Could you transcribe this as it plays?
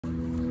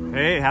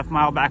Hey, half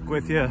mile back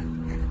with you.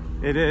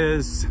 It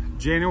is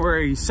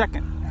January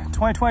 2nd,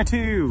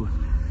 2022,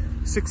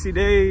 60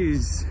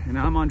 days, and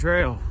I'm on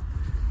trail.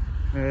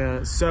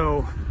 Just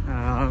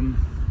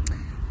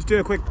doing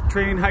a quick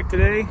training hike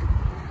today,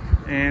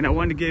 and I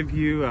wanted to give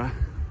you a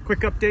quick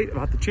update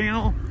about the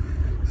channel.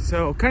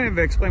 So kind of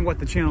explain what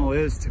the channel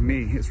is to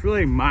me. It's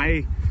really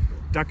my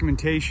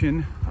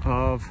documentation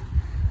of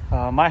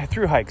my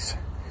through hikes.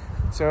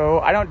 So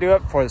I don't do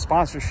it for the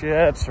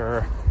sponsorships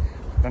or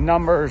the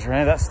numbers or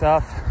any of that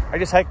stuff. I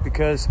just hike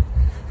because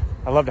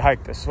I love to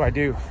hike. This is what I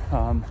do.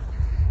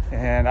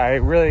 And I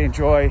really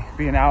enjoy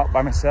being out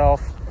by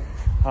myself.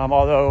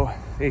 Although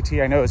AT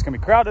I know is gonna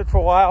be crowded for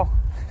a while,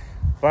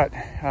 but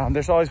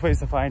there's always ways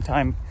to find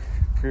time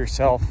for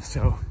yourself.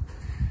 So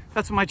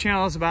that's what my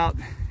channel is about.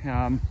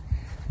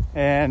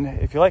 And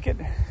if you like it,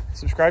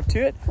 subscribe to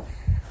it.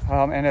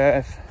 And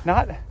if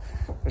not,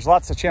 there's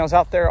lots of channels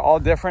out there, all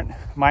different.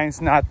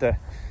 Mine's not the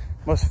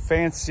most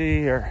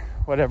fancy or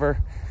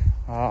whatever.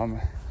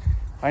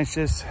 Mine's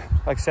just,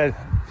 like I said,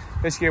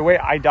 basically a way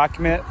I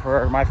document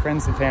for my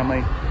friends and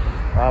family,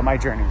 my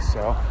journeys.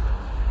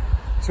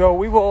 So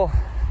we will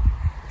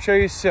show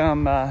you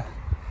some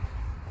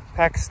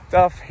pack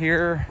stuff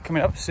here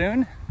coming up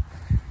soon,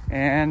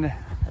 and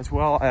as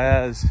well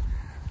as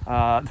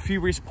the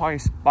few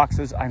resupply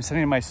boxes I'm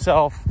sending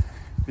myself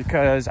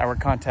because our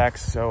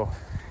contacts, so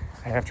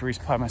I have to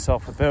resupply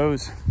myself with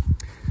those.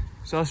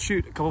 So I'll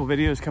shoot a couple of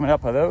videos coming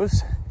up of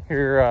those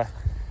here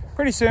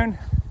pretty soon,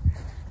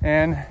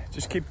 and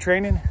just keep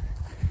training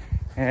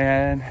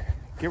and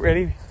get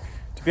ready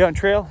to be on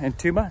trail in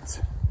 2 months.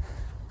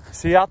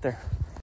 See you out there.